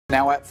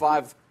Now at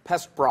 5,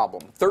 pest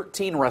problem.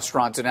 13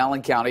 restaurants in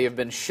Allen County have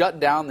been shut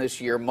down this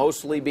year,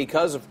 mostly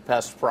because of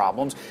pest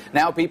problems.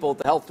 Now people at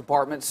the health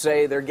department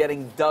say they're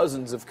getting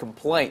dozens of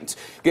complaints.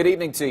 Good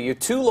evening to you.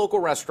 2 local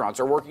restaurants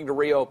are working to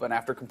reopen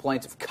after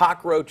complaints of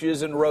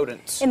cockroaches and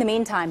rodents. In the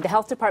meantime, the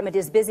health department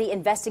is busy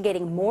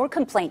investigating more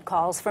complaint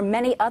calls from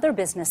many other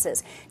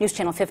businesses. News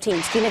Channel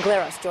 15's Gina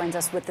Glaros joins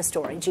us with the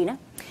story. Gina?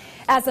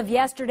 As of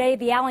yesterday,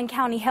 the Allen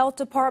County Health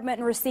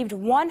Department received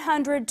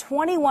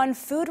 121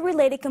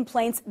 food-related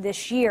complaints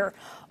this year.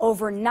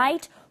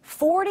 Overnight,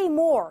 40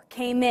 more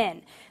came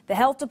in. The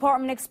health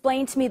department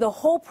explained to me the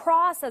whole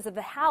process of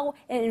how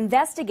it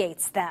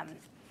investigates them.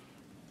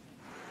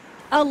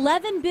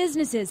 11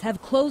 businesses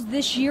have closed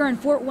this year in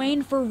Fort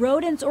Wayne for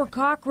rodents or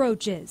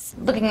cockroaches.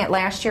 Looking at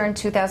last year in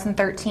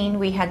 2013,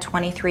 we had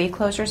 23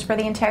 closures for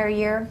the entire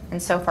year, and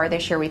so far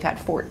this year we've had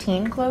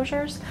 14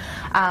 closures.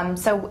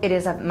 So it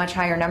is a much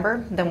higher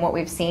number than what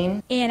we've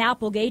seen. Ann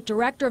Applegate,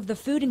 director of the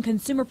Food and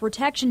Consumer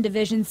Protection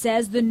Division,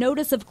 says the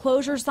notice of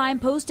closure sign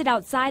posted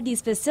outside these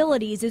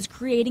facilities is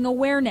creating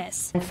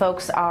awareness. And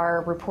folks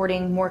are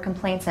reporting more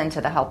complaints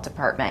into the health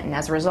department, and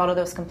as a result of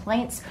those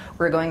complaints,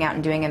 we're going out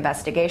and doing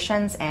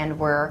investigations,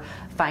 and we're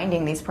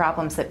finding these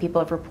problems that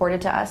people have reported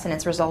to us, and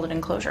it's resulted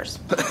in closures.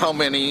 How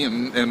many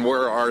and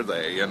where are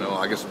they? You know,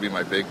 I guess would be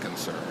my big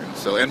concern.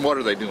 So, and what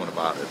are they doing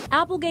about it?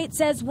 Applegate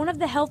says one of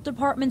the health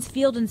department's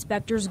field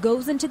inspectors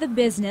goes into the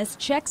business,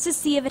 checks to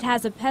see if it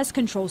has a pest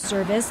control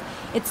service,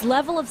 its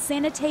level of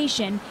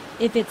sanitation,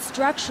 if it's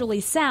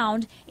structurally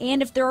sound,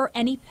 and if there are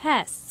any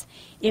pests.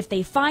 If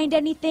they find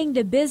anything,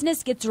 the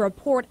business gets a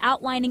report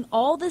outlining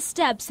all the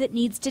steps it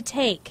needs to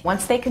take.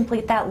 Once they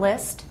complete that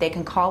list, they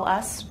can call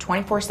us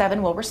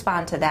 24/7. We'll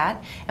respond to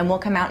that, and we'll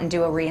come out and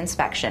do a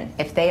re-inspection.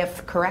 If they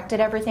have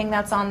corrected everything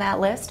that's on that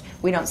list,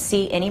 we don't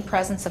see any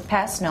presence of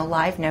pests, no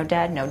live, no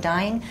dead, no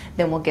dying,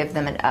 then we'll give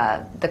them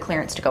the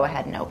clearance to go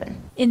ahead and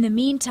open. In the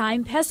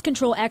meantime, pest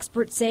control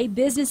experts say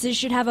businesses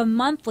should have a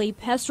monthly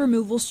pest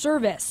removal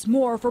service,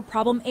 more for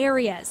problem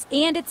areas.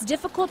 And it's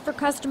difficult for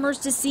customers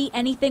to see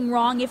anything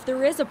wrong if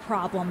there is a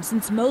problem,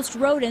 since most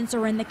rodents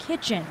are in the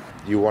kitchen.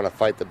 You want to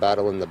fight the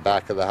battle in the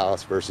back of the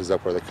house versus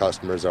up where the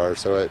customers are.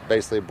 So it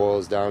basically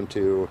boils down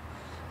to,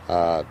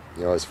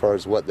 as far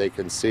as what they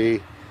can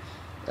see,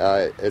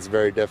 it's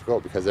very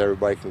difficult because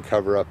everybody can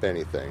cover up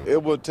anything.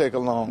 It would take a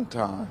long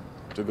time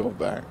to go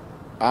back.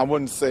 I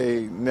wouldn't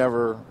say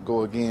never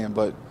go again,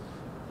 but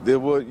you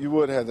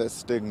would have that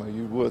stigma.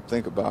 You would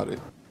think about it.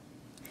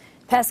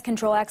 Pest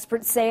control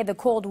experts say the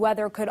cold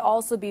weather could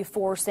also be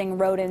forcing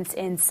rodents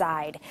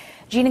inside.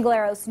 Gina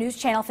Glaros, News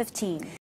Channel 15.